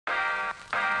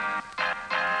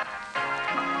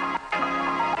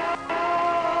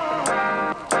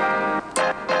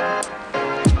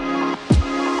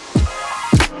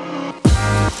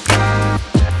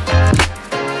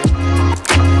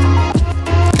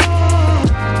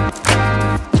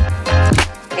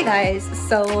guys,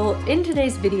 so in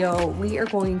today's video we are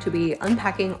going to be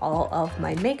unpacking all of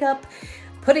my makeup,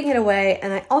 putting it away,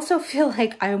 and I also feel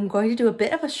like I'm going to do a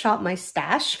bit of a shop my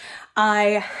stash.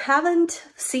 I haven't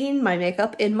seen my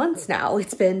makeup in months now.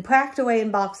 It's been packed away in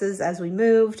boxes as we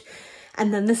moved,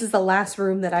 and then this is the last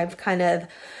room that I've kind of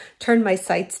turned my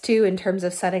sights to in terms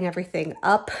of setting everything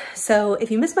up. So if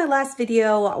you missed my last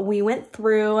video, we went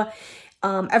through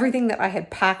everything that I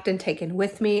had packed and taken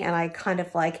with me, and I kind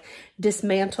of like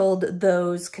dismantled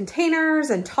those containers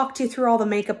and talked you through all the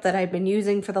makeup that I've been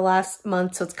using for the last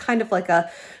month. So it's kind of like a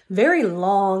very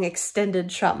long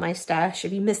extended shop my stash.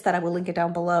 If you missed that, I will link it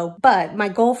down below. But my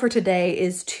goal for today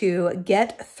is to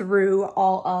get through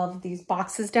all of these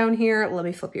boxes down here. Let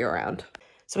me flip you around.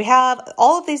 So we have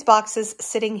all of these boxes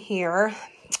sitting here.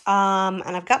 And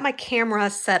I've got my camera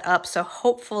set up, so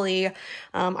hopefully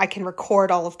I can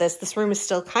record all of this. This room is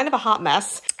still kind of a hot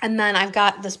mess. And then I've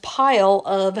got this pile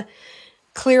of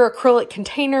clear acrylic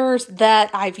containers that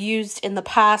I've used in the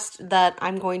past that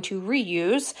I'm going to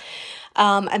reuse.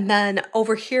 And then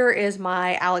over here is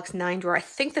my Alex 9 drawer. I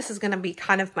think this is going to be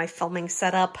kind of my filming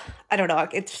setup. I don't know.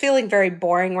 It's feeling very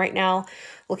boring right now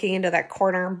looking into that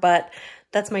corner, but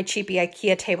that's my cheapy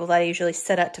IKEA table that I usually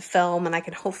sit at to film, and I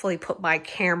can hopefully put my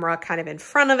camera kind of in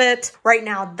front of it. Right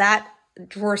now, that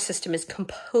drawer system is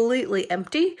completely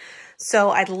empty, so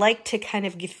I'd like to kind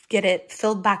of get it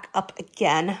filled back up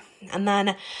again. And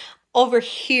then over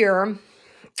here,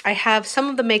 I have some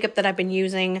of the makeup that I've been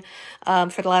using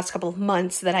for the last couple of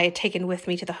months that I had taken with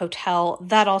me to the hotel.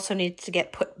 That also needs to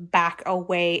get put back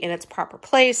away in its proper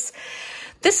place.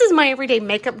 This is my everyday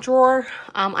makeup drawer.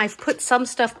 I've put some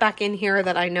stuff back in here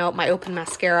that I know, my open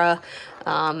mascara,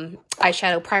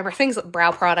 eyeshadow, primer, things like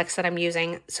brow products that I'm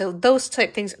using. So those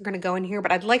type things are going to go in here,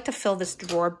 but I'd like to fill this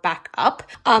drawer back up.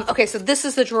 Okay, so this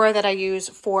is the drawer that I use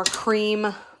for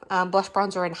cream, blush,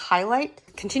 bronzer, and highlight.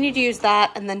 Continue to use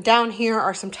that. And then down here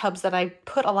are some tubs that I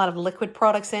put a lot of liquid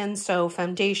products in. So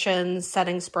foundations,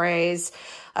 setting sprays.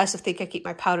 I also think I keep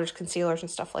my powders, concealers, and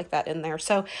stuff like that in there.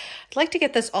 So I'd like to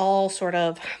get this all sort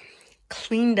of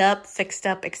cleaned up, fixed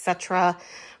up, etc.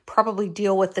 Probably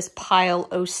deal with this pile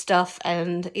of stuff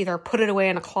and either put it away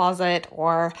in a closet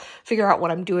or figure out what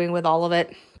I'm doing with all of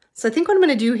it. So I think what I'm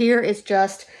going to do here is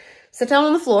just sit down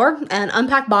on the floor and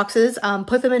unpack boxes,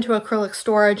 put them into acrylic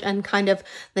storage, and kind of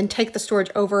then take the storage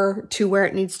over to where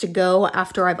it needs to go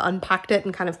after I've unpacked it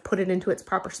and kind of put it into its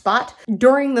proper spot.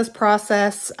 During this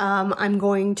process, I'm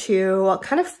going to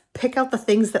kind of pick out the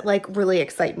things that like really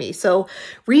excite me. So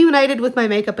reunited with my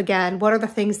makeup again, what are the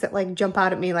things that like jump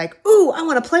out at me like, ooh, I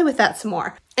want to play with that some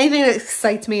more. Anything that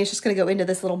excites me is just going to go into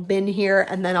this little bin here,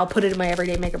 and then I'll put it in my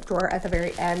everyday makeup drawer at the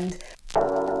very end.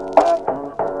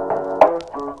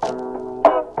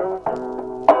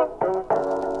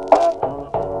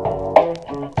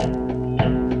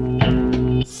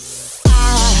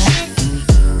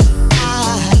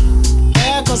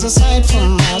 Aside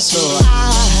from my soul,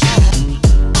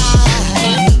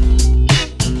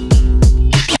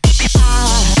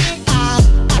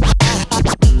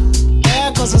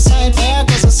 there goes a sight, there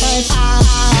goes a sight.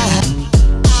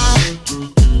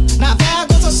 Now there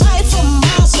goes a sight from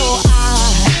my soul.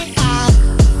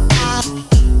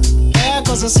 There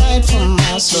goes a sight from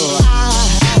my soul.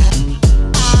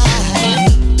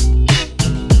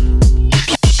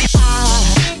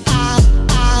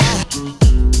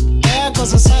 There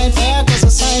goes a sight, there goes a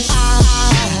sight.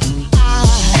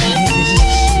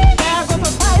 There goes a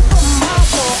sight from my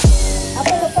soul. I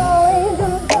think it's all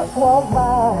angels just walk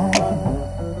by.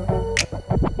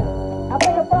 I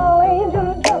think it's all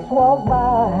angels just walk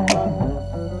by.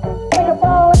 I think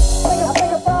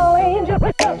it's all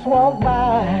angels just walk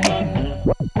by.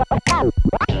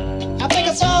 I think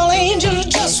it's all angels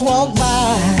just walk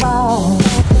by.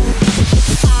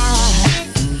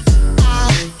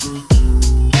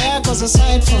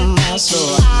 Aside from my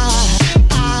soul.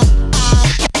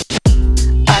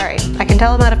 Alright, I can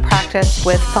tell I'm out of practice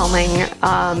with filming.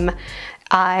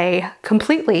 I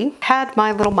completely had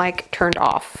my little mic turned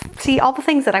off. See, all the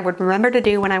things that I would remember to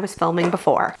do when I was filming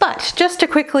before. But just to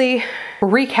quickly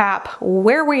recap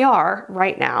where we are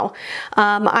right now,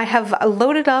 I have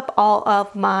loaded up all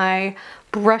of my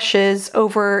brushes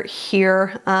over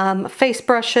here, face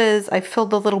brushes. I filled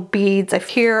the little beads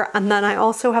here, and then I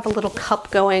also have a little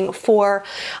cup going for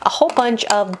a whole bunch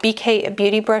of BK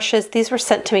beauty brushes. These were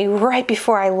sent to me right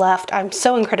before I left. I'm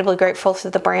so incredibly grateful to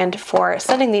the brand for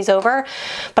sending these over,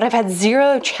 but I've had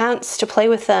zero chance to play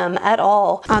with them at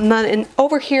all. And then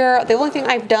over here, the only thing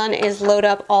I've done is load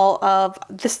up all of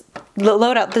this,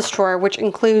 load out this drawer, which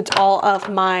includes all of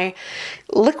my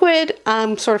liquid,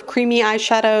 sort of creamy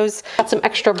eyeshadows. Got some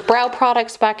extra brow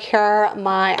products back here,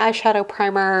 my eyeshadow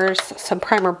primers, some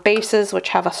primer bases which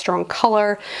have a strong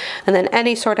color, and then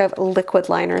any sort of liquid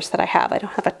liners that I have. I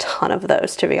don't have a ton of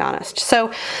those, to be honest.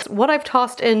 So what I've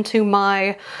tossed into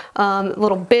my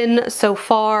little bin so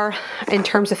far in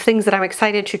terms of things that I'm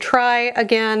excited to try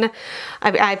again,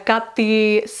 I've got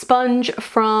the sponge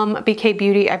from BK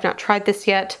Beauty. I've not tried this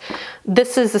yet.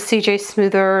 This is the CJ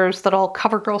Smoothers little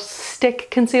CoverGirl stick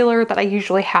concealer that I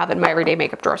usually have in my everyday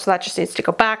makeup drawer, so that just needs to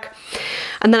go back.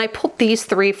 And then I pulled these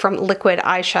three from Liquid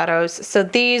Eyeshadows. So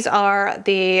these are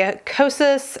the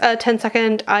Kosas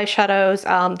 10-second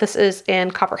eyeshadows. This is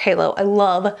in Copper Halo. I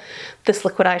love this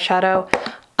liquid eyeshadow.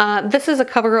 This is a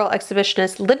CoverGirl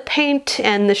Exhibitionist lid paint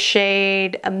and the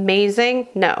shade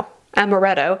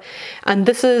Amaretto, and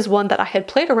this is one that I had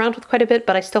played around with quite a bit,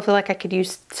 but I still feel like I could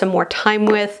use some more time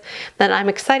with. Then I'm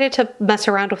excited to mess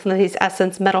around with one of these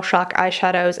Essence Metal Shock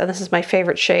eyeshadows, and this is my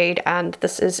favorite shade, and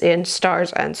this is in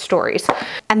Stars and Stories.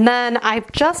 And then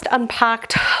I've just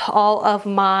unpacked all of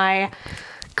my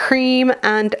cream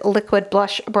and liquid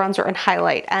blush, bronzer, and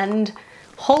highlight, and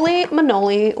holy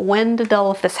manoli, when did all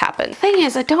of this happen? The thing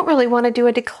is, I don't really want to do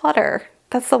a declutter.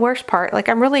 That's the worst part. Like,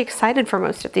 I'm really excited for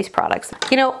most of these products.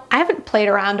 You know, I haven't played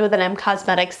around with an M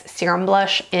Cosmetics serum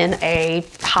blush in a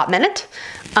hot minute.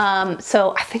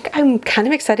 So I think I'm kind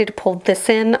of excited to pull this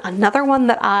in. Another one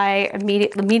that I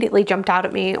immediately jumped out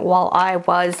at me while I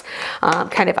was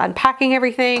kind of unpacking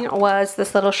everything was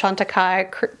this little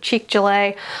Chantecaille Cheek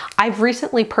Gellee. I've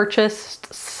recently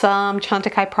purchased some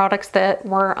Chantecaille products that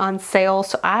were on sale,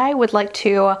 so I would like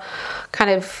to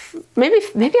kind of, maybe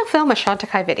I'll film a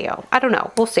Chantecaille video. I don't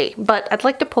know, we'll see, but I'd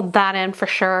like to pull that in for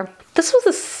sure. This was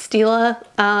a Stila,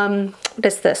 what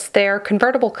is this? Their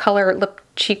Convertible Color Lip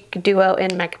Cheek Duo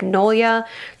in Magnolia.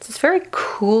 It's this very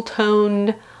cool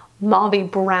toned mauvey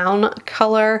brown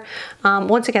color.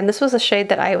 Once again, this was a shade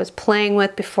that I was playing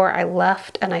with before I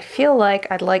left, and I feel like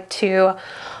I'd like to,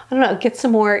 I don't know, get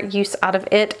some more use out of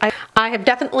it. I have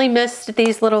definitely missed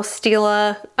these little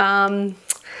Stila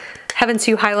Heaven's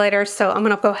Hue highlighters, so I'm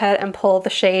gonna go ahead and pull the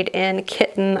shade in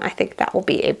Kitten. I think that will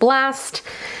be a blast.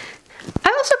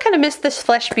 I also kind of missed this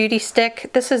Flesh Beauty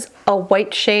stick. This is a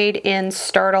white shade in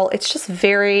Startle. It's just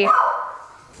very...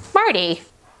 Marty,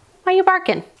 why are you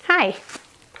barking? Hi.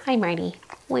 Hi, Marty.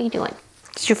 What are you doing?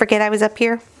 Did you forget I was up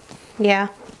here? Yeah.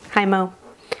 Hi, Mo.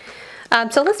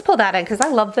 So let's pull that in because I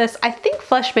love this. I think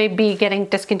Flesh may be getting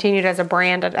discontinued as a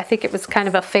brand. I think it was kind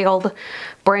of a failed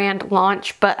brand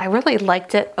launch, but I really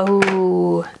liked it.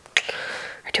 Oh,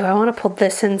 or do I want to pull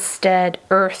this instead?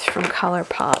 Urth from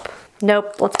Colourpop.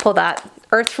 Nope, let's pull that.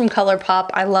 Urth from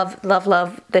Colourpop. I love, love,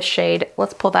 love this shade.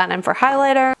 Let's pull that in for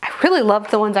highlighter. I really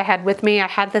loved the ones I had with me. I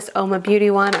had this Oma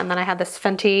Beauty one, and then I had this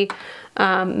Fenty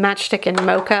Matchstick in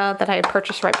Mocha that I had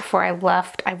purchased right before I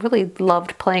left. I really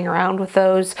loved playing around with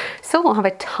those. Still don't have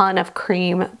a ton of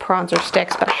cream bronzer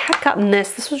sticks, but I had gotten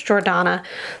this. This was Jordana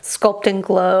Sculpt and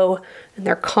Glow in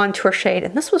their contour shade,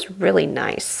 and this was really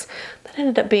nice. That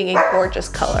ended up being a gorgeous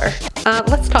color.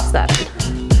 Let's toss that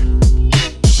in.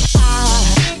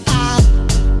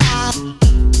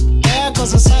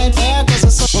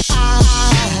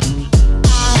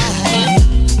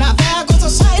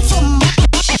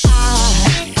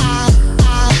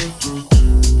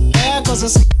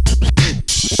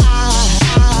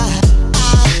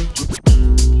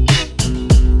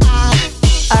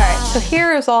 So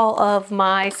here's all of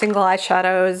my single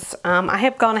eyeshadows. I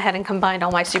have gone ahead and combined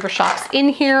all my Super Shocks in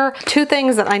here. Two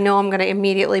things that I know I'm going to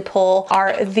immediately pull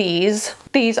are these.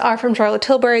 These are from Charlotte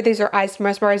Tilbury. These are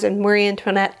Mesmerize and Marie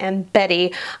Antoinette and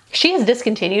Bette. She has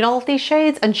discontinued all of these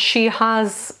shades, and she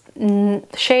has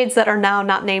shades that are now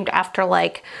not named after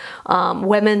like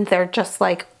women. They're just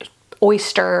like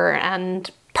Oyster and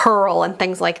Pearl and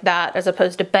things like that, as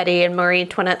opposed to Bette and Marie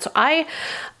Antoinette. So I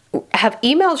have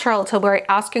emailed Charlotte Tilbury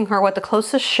asking her what the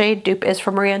closest shade dupe is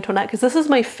for Marie Antoinette, because this is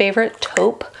my favorite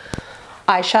taupe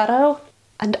eyeshadow,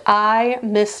 and I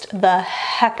missed the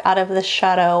heck out of this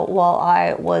shadow while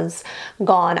I was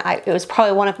gone. It was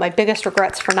probably one of my biggest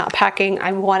regrets for not packing.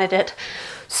 I wanted it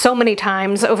so many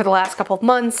times over the last couple of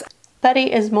months.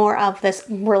 Bette is more of this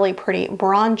really pretty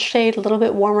bronze shade, a little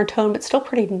bit warmer tone, but still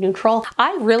pretty neutral.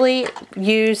 I really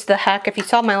use the heck, if you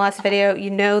saw my last video,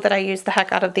 you know that I use the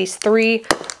heck out of these three,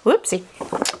 whoopsie.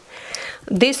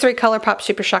 These three Colourpop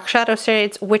Super Shock shadow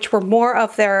shades, which were more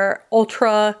of their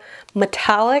ultra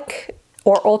metallic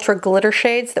or ultra glitter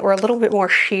shades that were a little bit more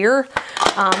sheer.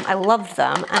 I loved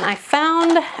them. And I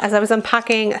found, as I was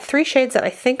unpacking, three shades that I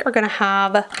think are gonna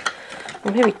have,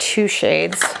 or maybe two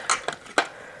shades.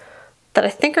 that I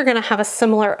think are gonna have a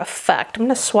similar effect. I'm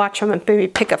gonna swatch them and maybe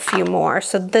pick a few more.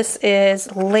 So this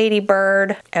is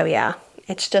Ladybird. Oh yeah,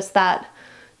 it's just that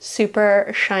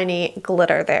super shiny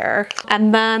glitter there.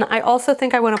 And then I also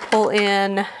think I wanna pull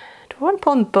in, do I wanna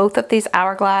pull in both of these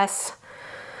Hourglass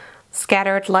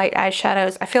Scattered Light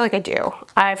eyeshadows? I feel like I do.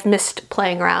 I've missed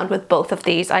playing around with both of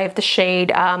these. I have the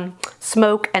shade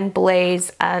Smoke and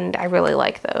Blaze, and I really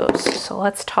like those. So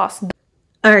let's toss.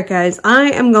 All right, guys,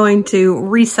 I am going to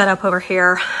reset up over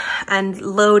here and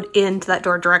load into that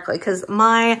drawer directly because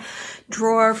my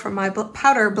drawer for my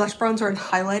powder, blush, bronzer, and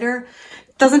highlighter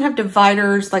doesn't have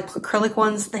dividers like acrylic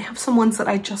ones. They have some ones that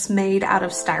I just made out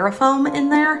of styrofoam in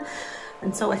there.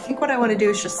 And so I think what I want to do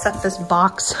is just set this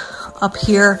box up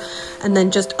here and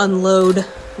then just unload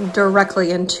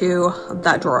directly into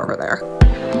that drawer over there.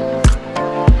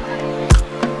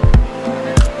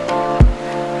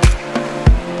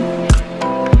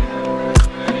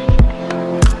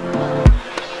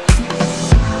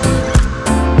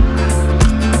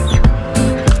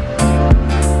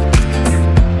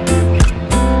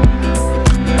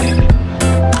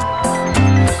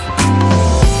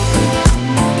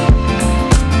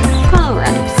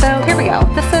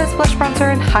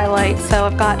 Highlight. So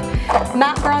I've got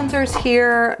matte bronzers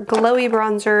here, glowy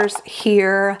bronzers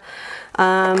here,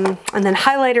 and then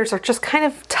highlighters are just kind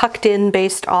of tucked in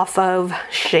based off of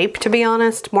shape, to be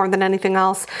honest, more than anything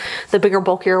else. The bigger,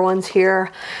 bulkier ones here.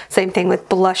 Same thing with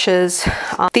blushes.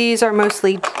 These are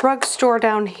mostly drugstore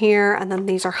down here, and then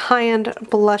these are high-end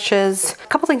blushes. A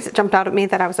couple things that jumped out at me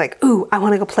that I was like, ooh, I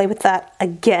want to go play with that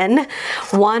again.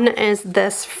 One is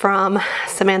this from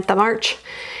Samantha March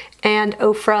and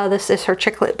Ofra. This is her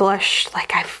Chiclet blush.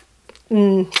 Like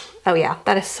oh yeah,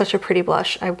 that is such a pretty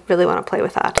blush. I really want to play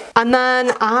with that. And then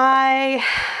do I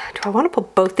want to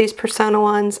pull both these Persona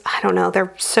ones? I don't know,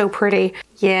 they're so pretty.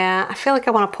 Yeah, I feel like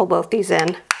I want to pull both these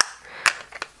in.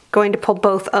 Going to pull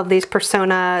both of these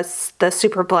Personas, the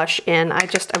Super Blush in.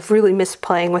 I've really missed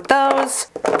playing with those.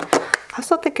 I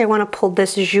also think I want to pull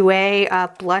this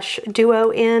Jouer blush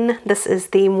duo in. This is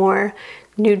the more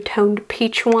nude toned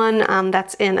peach one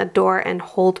that's in Adore and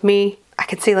Hold Me. I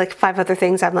could see like 5 other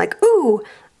things. I'm like, ooh,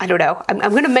 I don't know. I'm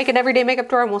gonna make an everyday makeup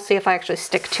drawer and we'll see if I actually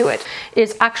stick to it. It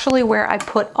is actually where I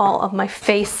put all of my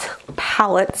face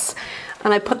palettes,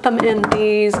 and I put them in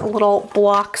these little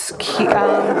blocks.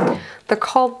 They're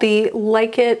called the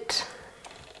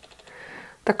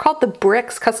They're called the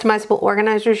Bricks Customizable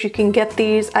Organizers. You can get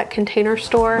these at Container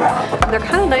Store. And they're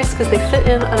kind of nice because they fit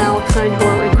in an Alex 9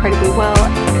 drawer incredibly well.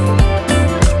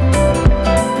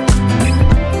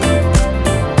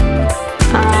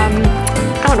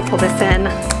 I want to pull this in.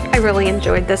 I really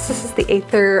enjoyed this. This is the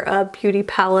Aether Beauty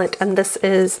palette, and this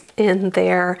is in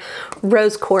their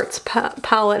Rose Quartz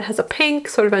palette. It has a pink,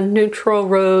 sort of a neutral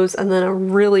rose, and then a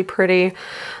really pretty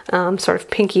sort of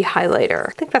pinky highlighter.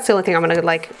 I think that's the only thing I'm gonna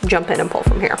like jump in and pull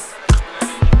from here.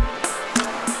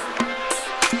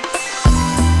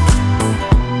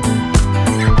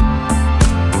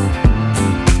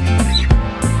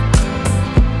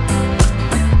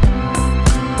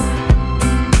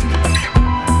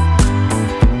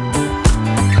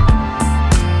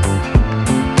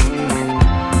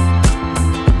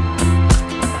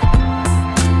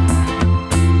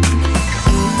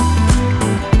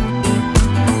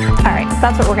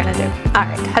 That's what we're gonna do. All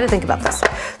right, how to think about this.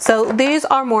 So these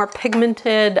are more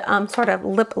pigmented, sort of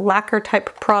lip lacquer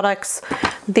type products.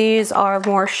 These are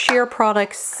more sheer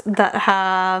products that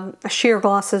have, sheer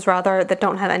glosses rather, that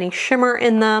don't have any shimmer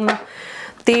in them.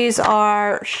 These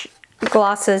are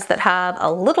glosses that have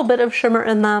a little bit of shimmer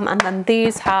in them, and then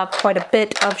these have quite a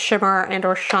bit of shimmer and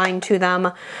or shine to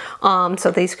them.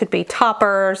 So these could be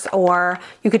toppers, or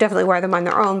you could definitely wear them on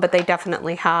their own, but they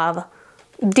definitely have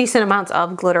decent amounts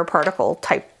of glitter particle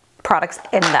type products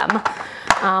in them.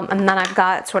 And then I've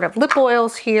got sort of lip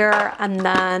oils here, and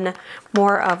then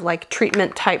more of like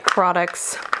treatment type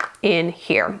products in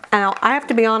here. Now I have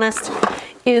to be honest,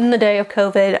 in the day of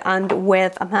COVID and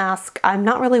with a mask, I'm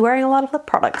not really wearing a lot of lip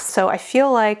products. So I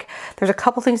feel like there's a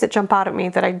couple things that jump out at me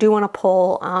that I do want to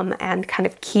pull and kind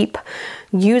of keep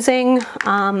using.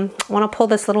 I want to pull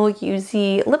this little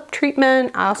Yuzi lip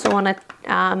treatment. I also want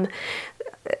to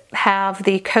have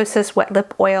the Kosas wet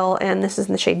lip oil, and this is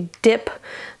in the shade Dip.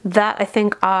 That I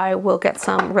think I will get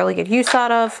some really good use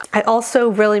out of. I also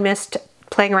really missed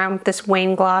playing around with this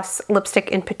Wayne Gloss lipstick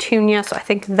in Petunia, so I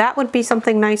think that would be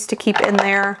something nice to keep in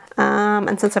there.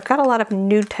 And since I've got a lot of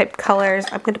nude type colors,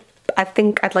 I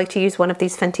think I'd like to use one of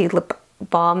these Fenty lip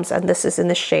balms, and this is in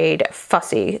the shade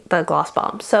Fussy, the gloss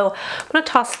balm. So I'm gonna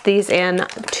toss these in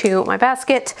to my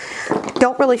basket.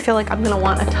 Don't really feel like I'm gonna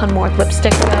want a ton more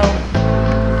lipstick though.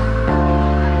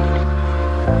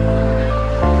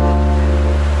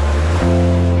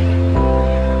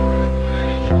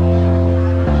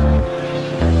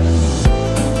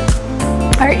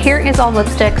 All right, here is all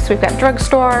lipsticks. We've got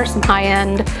drugstore, some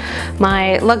high-end,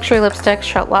 my luxury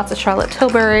lipsticks, lots of Charlotte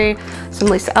Tilbury, some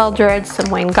Lisa Eldridge, some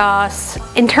Wayne Goss.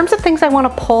 In terms of things I want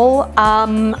to pull,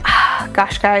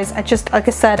 gosh guys, like I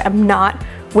said, I'm not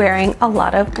wearing a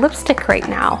lot of lipstick right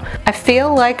now. I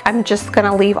feel like I'm just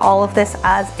gonna leave all of this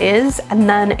as is, and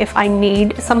then if I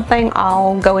need something,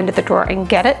 I'll go into the drawer and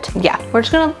get it. Yeah, we're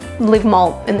just gonna leave them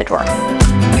all in the drawer.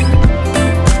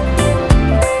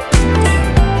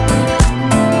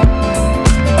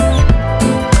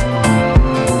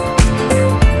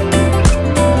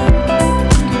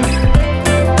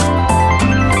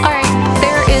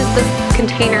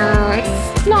 Container.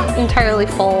 It's not entirely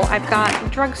full. I've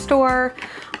got drugstore,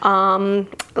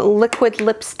 liquid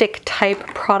lipstick type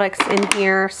products in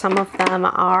here. Some of them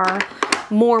are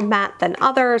more matte than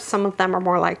others. Some of them are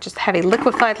more like just heavy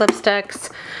liquefied lipsticks.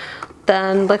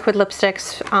 Then liquid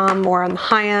lipsticks more on the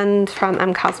high end from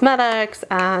M Cosmetics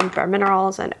and Bare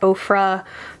Minerals and Ofra,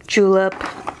 Julep.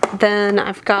 Then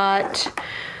I've got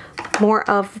more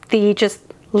of the just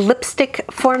lipstick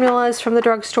formulas from the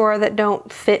drugstore that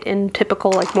don't fit in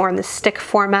typical, like more in the stick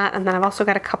format. And then I've also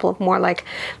got a couple of more like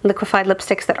liquefied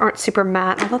lipsticks that aren't super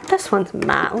matte. Although this one's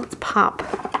matte. Let's pop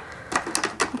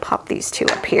these two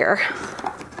up here.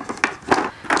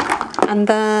 And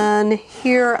then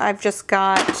here I've just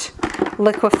got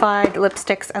liquefied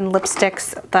lipsticks and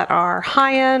lipsticks that are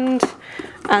high-end.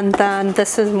 And then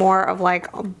this is more of like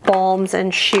balms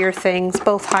and sheer things,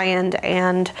 both high-end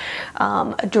and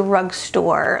a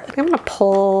drugstore. I think I'm gonna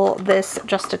pull this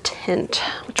just a tint.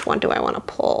 Which one do I wanna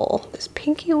pull? This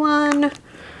pinky one,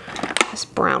 this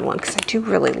brown one, because I do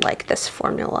really like this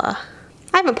formula.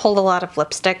 I haven't pulled a lot of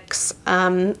lipsticks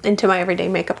into my everyday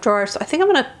makeup drawer, so I think I'm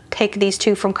gonna take these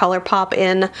two from Colourpop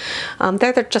in.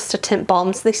 They're just a tint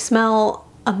balms. They smell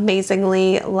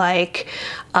amazingly like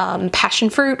passion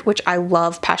fruit, which I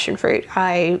love passion fruit.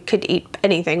 I could eat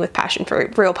anything with passion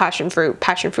fruit, real passion fruit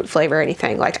flavor,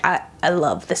 anything. Like I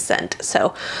love the scent.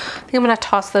 So I think I'm gonna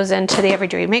toss those into the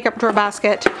everyday makeup drawer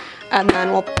basket, and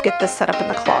then we'll get this set up in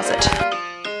the closet.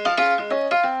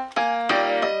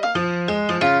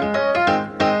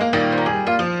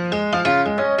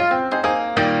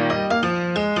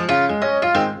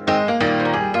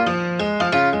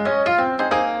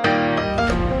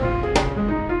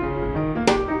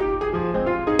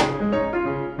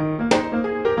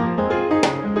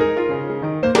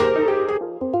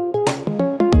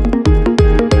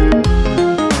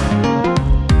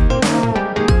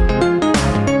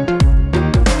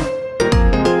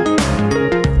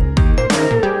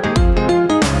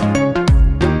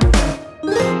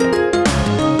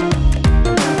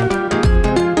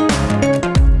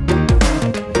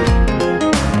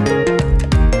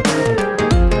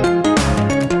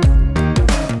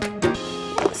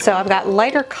 So I've got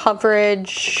lighter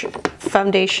coverage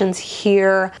foundations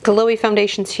here, glowy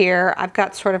foundations here. I've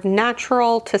got sort of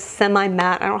natural to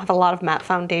semi-matte. I don't have a lot of matte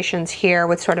foundations here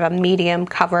with sort of a medium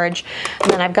coverage.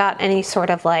 And then I've got any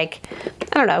sort of like,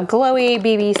 I don't know, glowy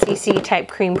BBCC type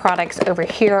cream products over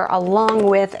here, along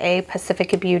with a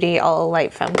Pacifica Beauty All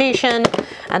Light foundation.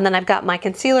 And then I've got my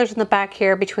concealers in the back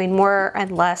here between more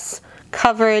and less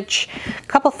coverage. A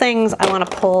couple things I want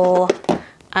to pull.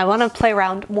 I want to play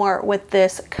around more with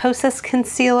this Kosas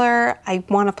concealer. I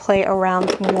want to play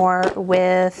around more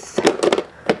with,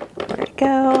 where'd it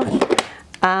go?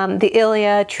 The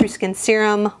Ilia True Skin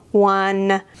Serum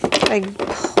one. I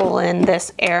pull in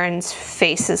this Erin's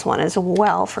Faces one as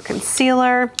well for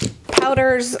concealer.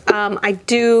 Powders, I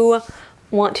do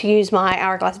want to use my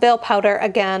Hourglass Veil powder.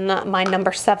 Again, my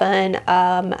number 7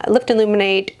 Lift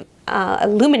Illuminate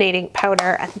illuminating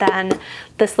powder, and then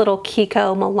this little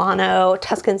Kiko Milano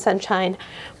Tuscan Sunshine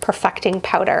perfecting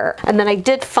powder. And then I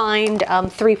did find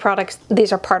 3 products.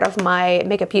 These are part of my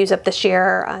makeup use up this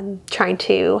year. I'm trying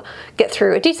to get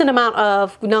through a decent amount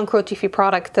of non-cruelty free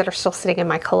products that are still sitting in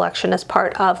my collection as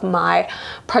part of my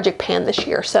project pan this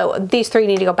year. So these 3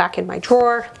 need to go back in my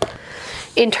drawer.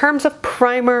 In terms of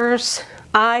primers,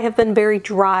 I have been very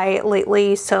dry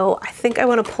lately, so I think I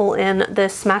want to pull in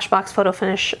this Smashbox Photo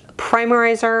Finish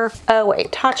Primerizer. Oh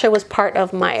wait, Tatcha was part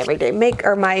of my everyday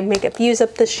my makeup use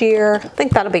up this year. I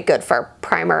think that'll be good for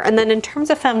primer. And then in terms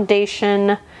of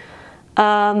foundation,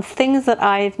 things that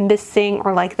I'm missing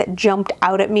or like that jumped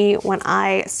out at me when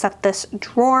I set this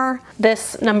drawer.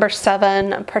 This number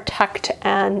 7 Protect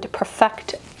and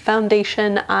Perfect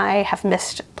foundation. I have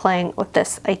missed playing with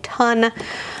this a ton.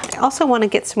 I also want to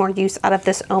get some more use out of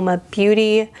this Oma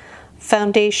Beauty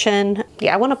foundation.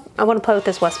 Yeah, I want to play with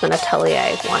this Westman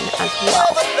Atelier one as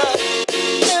well.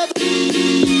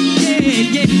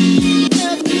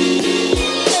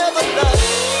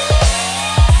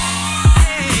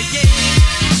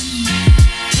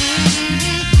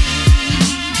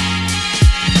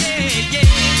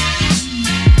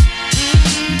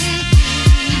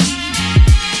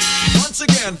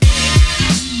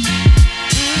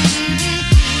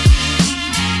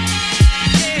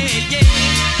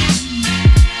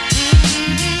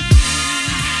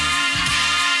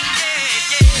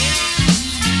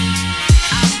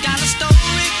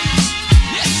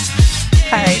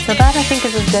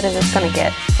 good as it's gonna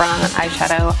get from an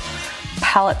eyeshadow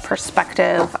palette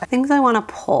perspective. Things I want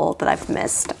to pull that I've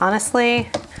missed. Honestly,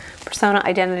 Persona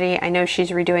Identity, I know she's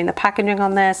redoing the packaging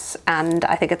on this, and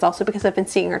I think it's also because I've been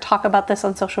seeing her talk about this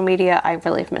on social media. I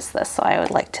really have missed this, so I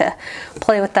would like to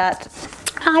play with that.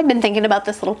 I've been thinking about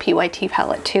this little PYT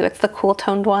palette too. It's the cool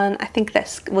toned one. I think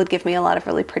this would give me a lot of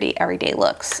really pretty everyday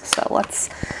looks. So let's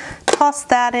toss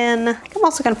that in. I'm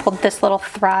also gonna pull this little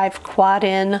Thrive quad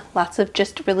in. Lots of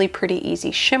just really pretty easy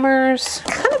shimmers.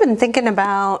 Kind of been thinking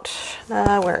about,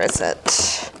 where is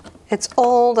it? It's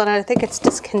old and I think it's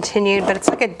discontinued, but it's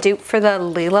like a dupe for the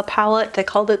Lila palette. They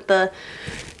called it the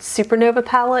Supernova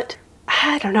palette.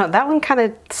 I don't know, that one kind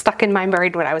of stuck in my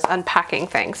brain when I was unpacking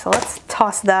things. So let's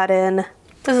toss that in.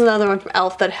 This is another one from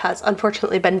e.l.f. that has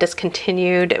unfortunately been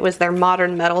discontinued. It was their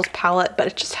Modern Metals palette, but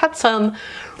it just had some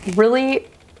really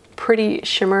pretty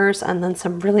shimmers and then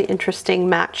some really interesting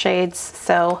matte shades.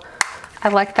 So I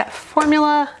like that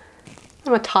formula.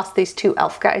 I'm gonna toss these two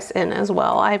e.l.f. guys in as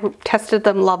well. I tested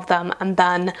them, loved them, and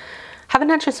then haven't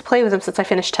had a chance to play with them since I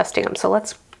finished testing them. So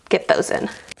let's get those in.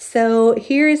 So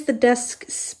here is the desk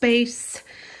space.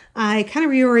 I kind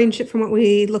of rearranged it from what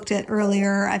we looked at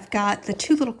earlier. I've got the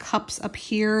two little cups up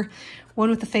here, one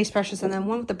with the face brushes and then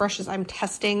one with the brushes I'm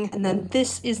testing. And then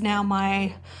this is now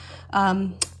my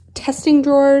testing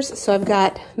drawers. So I've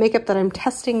got makeup that I'm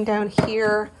testing down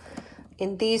here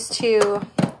in these two.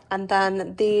 And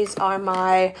then these are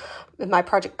my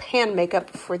Project Pan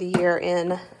makeup for the year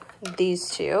in these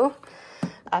two.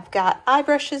 I've got eye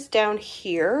brushes down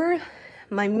here,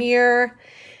 my mirror,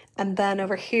 and then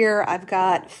over here I've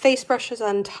got face brushes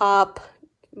on top,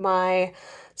 my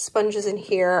sponges in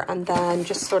here, and then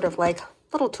just sort of like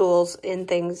little tools in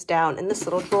things down in this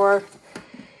little drawer.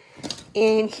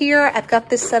 In here, I've got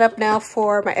this set up now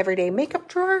for my everyday makeup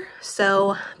drawer.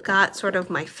 So I've got sort of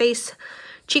my face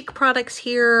cheek products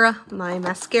here, my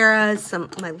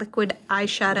mascaras, my liquid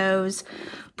eyeshadows,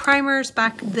 primers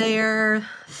back there,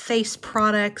 face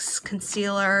products,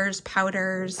 concealers,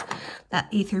 powders, that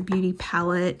Ether Beauty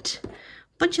palette,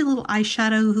 bunch of little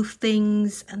eyeshadow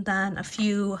things, and then a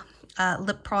few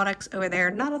lip products over there.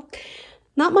 Not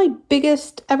my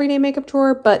biggest everyday makeup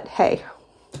drawer, but hey,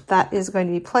 that is going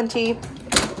to be plenty.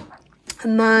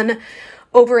 And then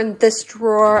over in this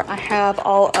drawer, I have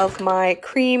all of my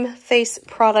cream face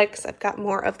products. I've got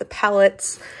more of the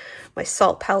palettes, my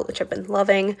Salt palette, which I've been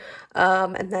loving,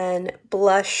 and then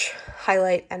blush,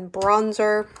 highlight, and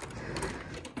bronzer.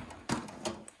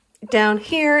 Down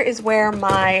here is where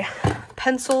my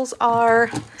pencils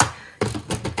are.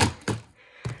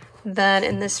 Then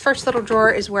in this first little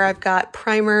drawer is where I've got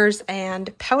primers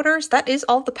and powders. That is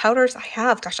all the powders I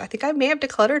have. Gosh, I think I may have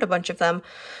decluttered a bunch of them.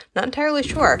 Not entirely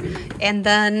sure. And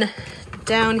then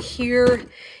down here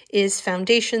is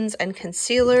foundations and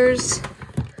concealers.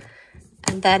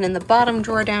 And then in the bottom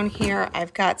drawer down here,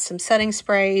 I've got some setting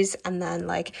sprays and then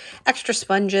like extra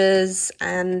sponges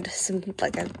and some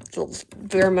like a little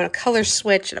Vermont color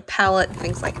switch and a palette and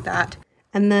things like that.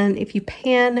 And then if you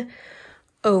pan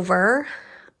over,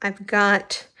 I've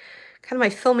got kind of my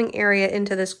filming area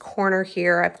into this corner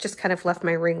here. I've just kind of left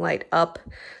my ring light up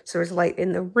so there's light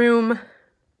in the room.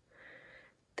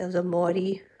 There's a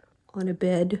Morty on a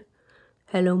bed.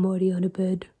 Hello, Morty on a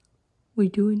bed. What are you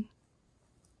doing?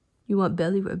 You want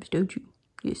belly rubs, don't you?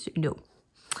 Yes or no?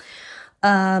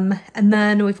 And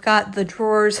then we've got the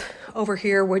drawers over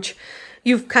here, which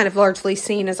you've kind of largely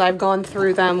seen as I've gone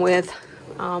through them with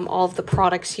all of the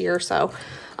products here. So,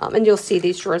 and you'll see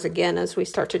these drawers again as we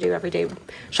start to do everyday,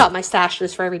 shop my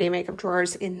stashes for everyday makeup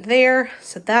drawers in there.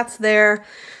 So that's there.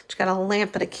 Just got a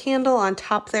lamp and a candle on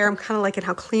top there. I'm kind of liking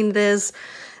how clean it is.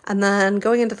 And then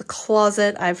going into the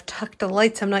closet, I've tucked the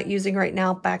lights I'm not using right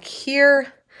now back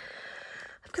here.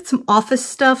 I've got some office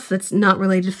stuff that's not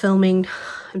related to filming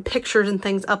and pictures and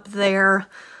things up there.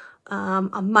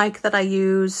 A mic that I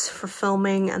use for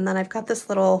filming. And then I've got this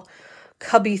little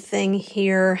cubby thing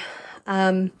here.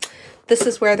 This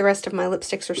is where the rest of my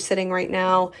lipsticks are sitting right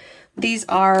now. These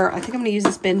are, I think I'm going to use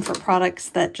this bin for products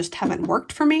that just haven't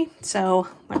worked for me. So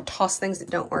I'm going to toss things that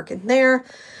don't work in there.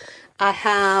 I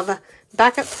have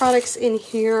backup products in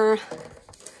here,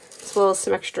 as well as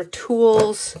some extra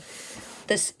tools.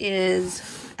 This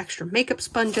is extra makeup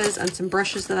sponges and some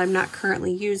brushes that I'm not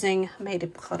currently using. I may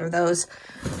declutter those.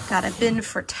 Got a bin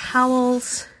for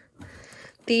towels.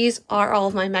 These are all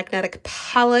of my magnetic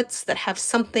palettes that have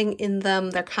something in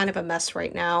them. They're kind of a mess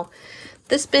right now.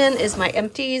 This bin is my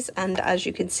empties, and as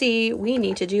you can see, we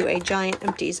need to do a giant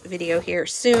empties video here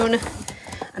soon.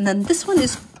 And then this one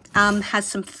is has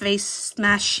some face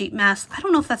mask, sheet mask. I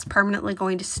don't know if that's permanently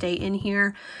going to stay in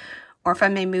here or if I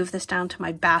may move this down to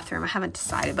my bathroom. I haven't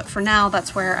decided, but for now,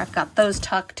 that's where I've got those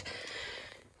tucked.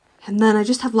 And then I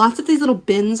just have lots of these little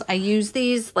bins. I use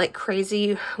these like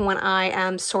crazy when I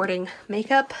am sorting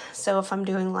makeup. So if I'm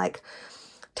doing like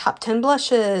top 10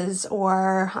 blushes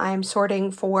or I'm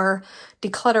sorting for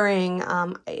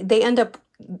decluttering, they end up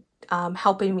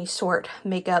helping me sort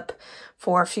makeup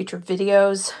for future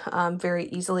videos very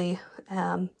easily.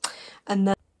 And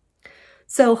then,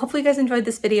 so hopefully you guys enjoyed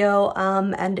this video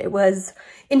and it was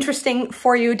interesting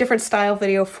for you, different style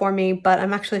video for me, but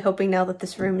I'm actually hoping now that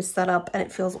this room is set up and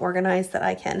it feels organized that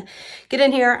I can get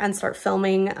in here and start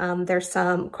filming. There's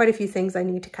quite a few things I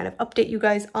need to kind of update you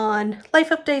guys on, life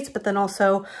updates, but then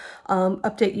also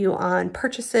update you on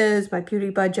purchases, my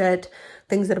beauty budget,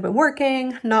 things that have been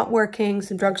working, not working,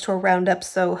 some drugstore roundups.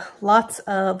 So lots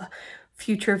of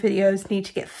future videos need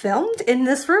to get filmed in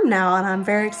this room now, and I'm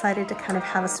very excited to kind of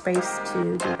have a space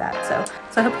to do that.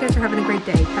 So I hope you guys are having a great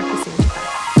day. Talk to you soon. Bye.